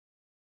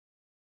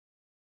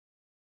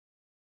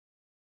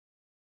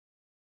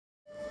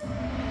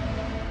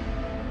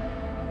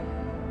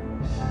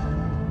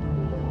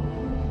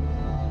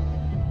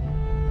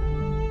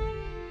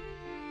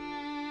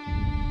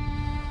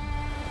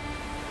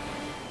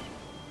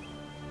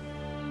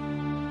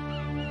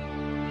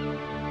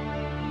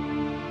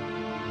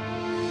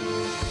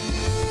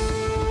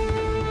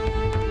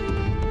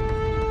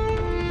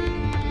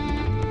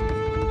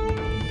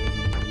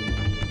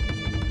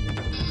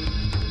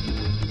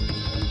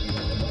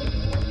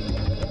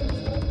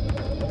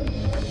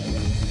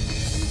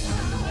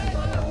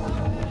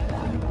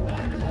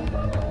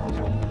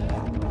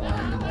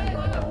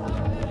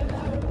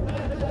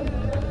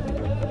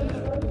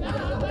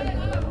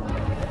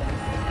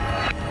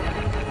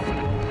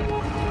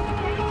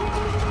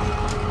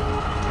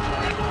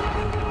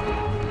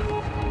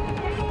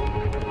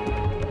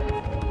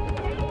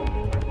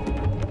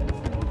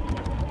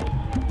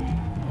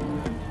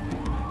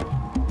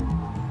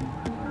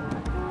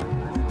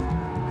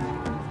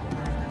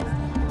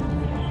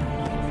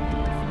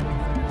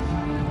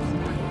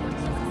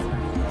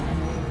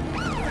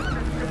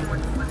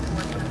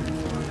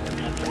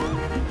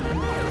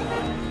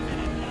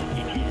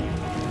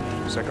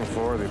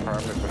floor of the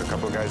apartment, put a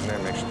couple of guys in there,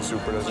 make sure the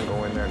super doesn't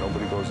go in there,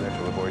 nobody goes in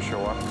until the boys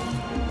show up.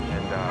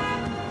 And,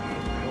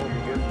 it'll be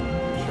good.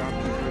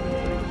 Shopkeeper.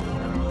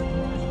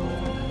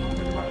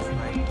 Last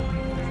night.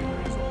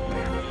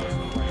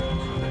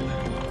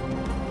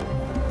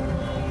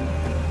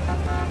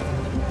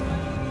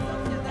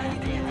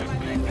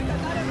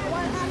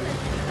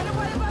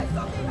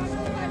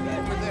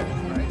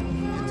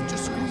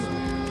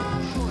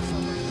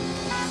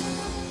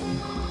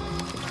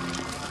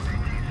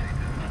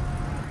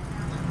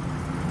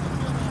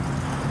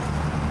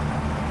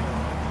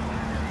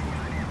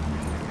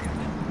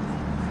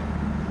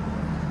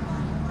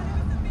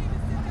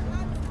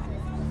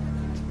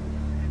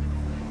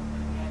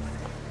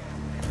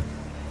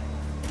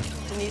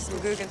 Denise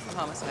McGugan for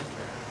homicide.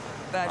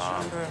 Badge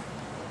number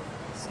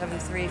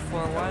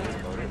 7341.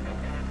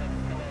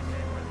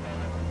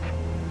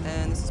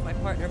 And this is my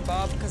partner,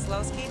 Bob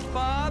Kozlowski.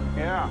 Bob?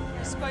 Yeah.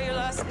 Spell your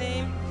last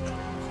name.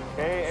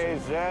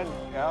 K-A-Z-L-O-W-S-K-I.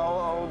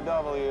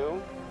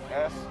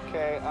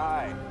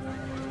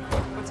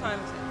 What time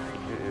is it?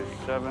 It is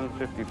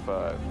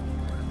 7:55.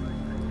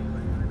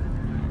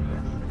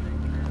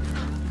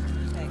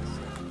 Thanks.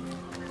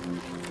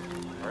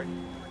 All right.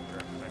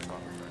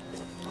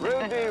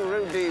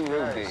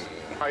 Rudy.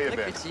 How you Look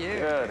been? at you.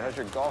 Good. How's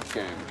your golf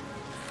game?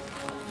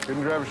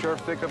 Couldn't grab a sharp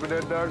stick up a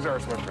dead dog's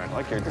arse, my friend. I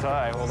like your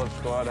tie. Well, let's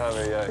go out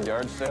and have a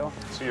yard sale.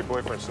 See your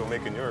boyfriend's still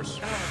making yours.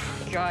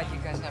 Oh, God, you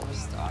guys never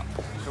stop.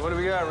 So what do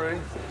we got,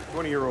 Rudy?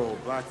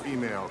 20-year-old black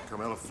female,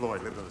 Carmela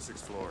Floyd, lived on the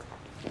 6th floor.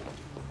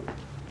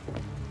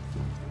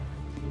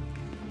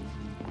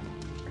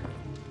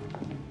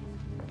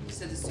 You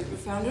said the super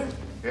founder?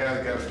 Yeah,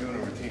 the guy was doing a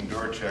routine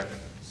door check.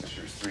 Since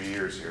she was 3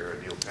 years here, a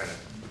deal tenant.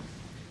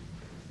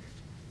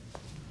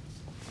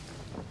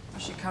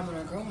 Was she coming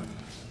or going?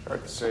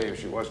 Hard to say if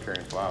she was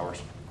carrying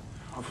flowers.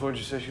 What floor did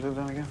you say she lived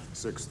on again?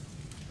 6th.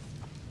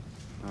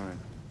 All right.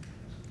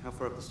 How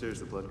far up the stairs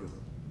did the blood go?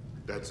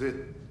 That's it.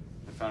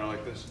 I found her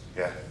like this?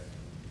 Yeah.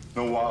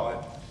 No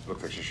wallet.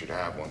 Looked like she should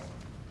have one.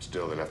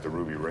 Still, they left a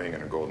ruby ring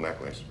and a gold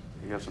necklace.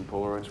 You got some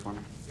Polaroids for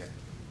me? Yeah.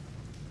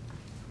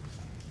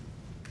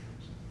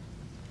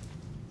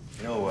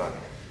 You know,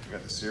 you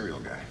got the serial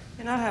guy.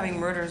 You're not having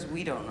murders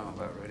we don't know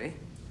about, Rudy.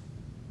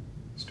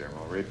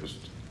 Stairwell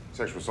rapist.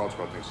 Sexual assault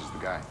squad thinks he's the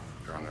guy.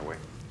 They're on their way.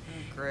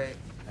 Great.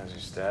 Has he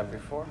stabbed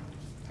before?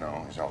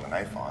 No, he's held a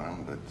knife on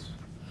him, but...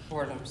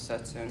 Boredom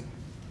sets in.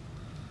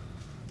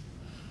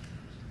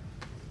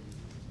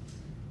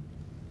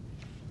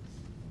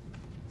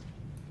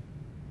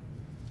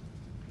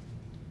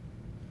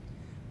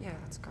 Yeah,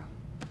 let's go.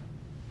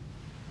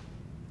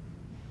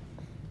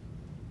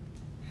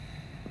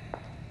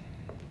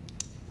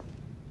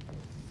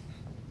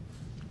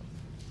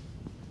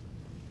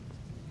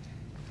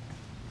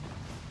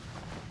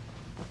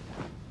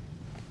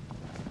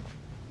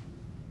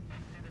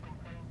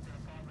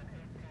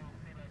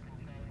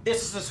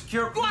 This is a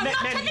secure... No, I'm not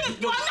taking this.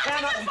 No,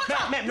 I'm not taking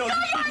this. Ma'am, no, you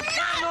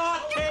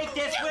cannot take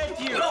this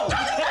with you. No,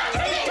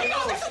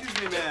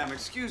 Excuse me, ma'am.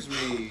 Excuse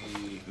me.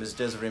 Ms.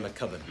 Desiree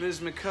McCubbin. Ms.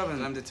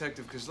 McCubbin, I'm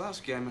Detective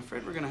Kozlowski. I'm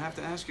afraid we're going to have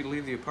to ask you to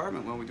leave the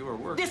apartment while we do our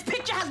work. This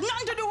picture has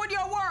nothing to do with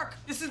your work.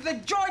 This is the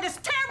joy, this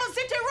terrible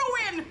city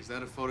ruin. Is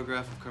that a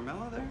photograph of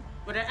Carmela there?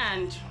 With her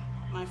aunt,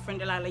 my friend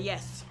Delilah,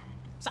 yes.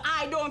 So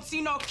I don't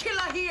see no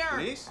killer here.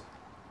 Denise?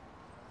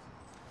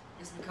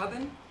 Ms.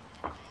 McCubbin,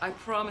 I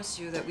promise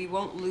you that we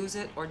won't lose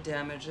it or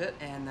damage it,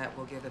 and that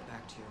we'll give it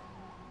back to you.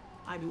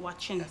 I be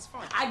watching. That's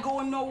fine. I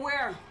going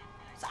nowhere.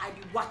 So I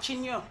be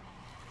watching you.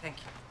 Thank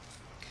you.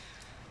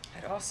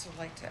 I'd also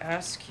like to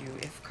ask you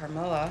if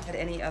Carmela had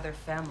any other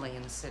family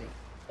in the city.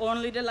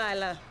 Only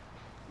Delilah.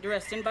 The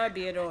rest in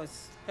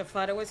Barbados. Her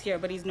father was here,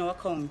 but he's no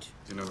account.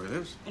 Do you know where he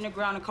lives? In the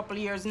ground a couple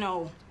of years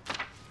now.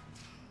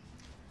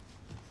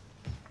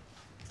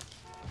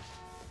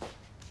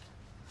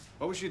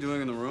 What was she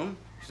doing in the room?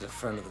 She's a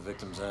friend of the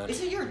victim's aunt.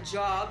 Is it your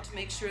job to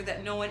make sure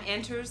that no one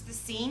enters the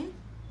scene?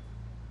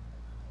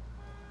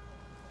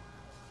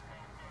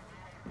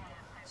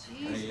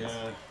 Jesus.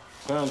 I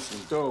found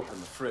some dope in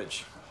the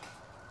fridge.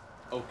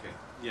 Okay,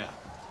 yeah.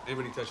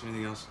 Anybody touch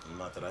anything else?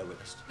 Not that I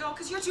witnessed. No,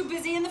 because you're too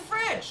busy in the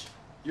fridge.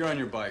 You're on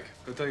your bike.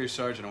 Go tell your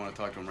sergeant I want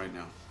to talk to him right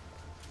now.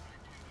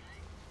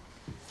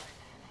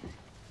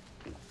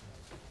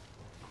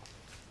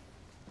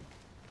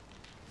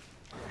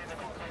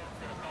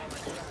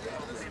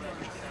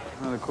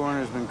 Well, the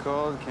coroner's been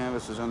called,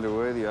 canvass is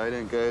underway, the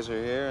ident guys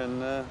are here,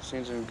 and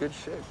scene's in good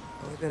shape.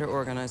 Well, we better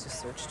organize a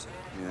search, too.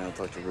 Yeah, I'll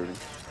talk to Rudy.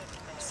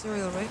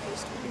 Serial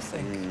rapist, what do you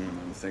think?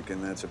 I'm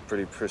thinking that's a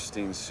pretty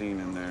pristine scene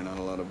in there, not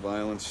a lot of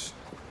violence.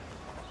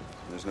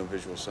 There's no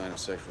visual sign of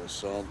sexual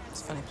assault.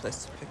 It's a funny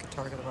place to pick a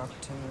target of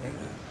opportunity.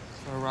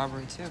 For a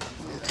robbery, too.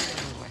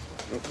 Anyway.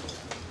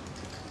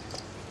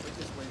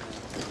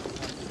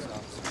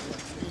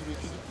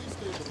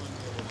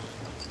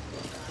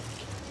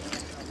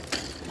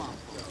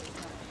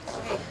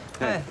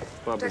 Hey.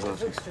 Bob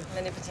Kozlowski.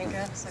 Linda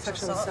Patinka,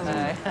 sexual assault.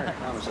 Hi.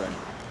 Homicide.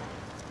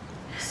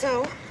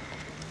 So,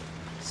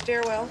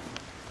 stairwell,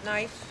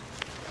 knife,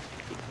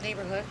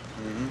 neighborhood,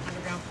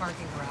 underground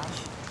parking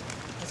garage.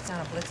 He's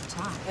got a blitz of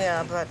time.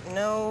 Yeah, but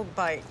no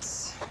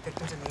bites.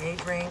 Victims in the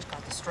age range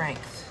got the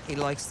strength. He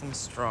likes them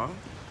strong.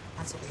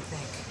 That's what we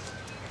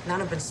think. None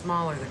have been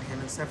smaller than him,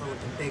 and several have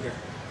been bigger.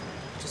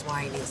 Which is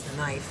why he needs the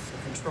knife for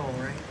control,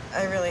 right?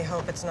 I really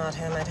hope it's not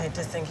him. I'd hate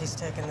to think he's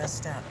taken this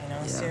step, you know?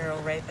 Yeah.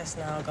 Serial rapist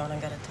now gone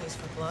and got a taste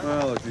for blood.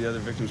 Well, look, the other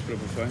victims put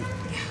up a fight.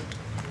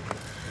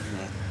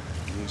 Yeah.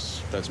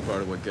 Unless that's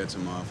part of what gets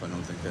him off. I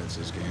don't think that's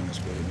his game. That's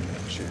what he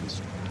had a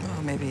chance.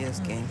 Well, maybe his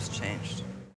game's changed.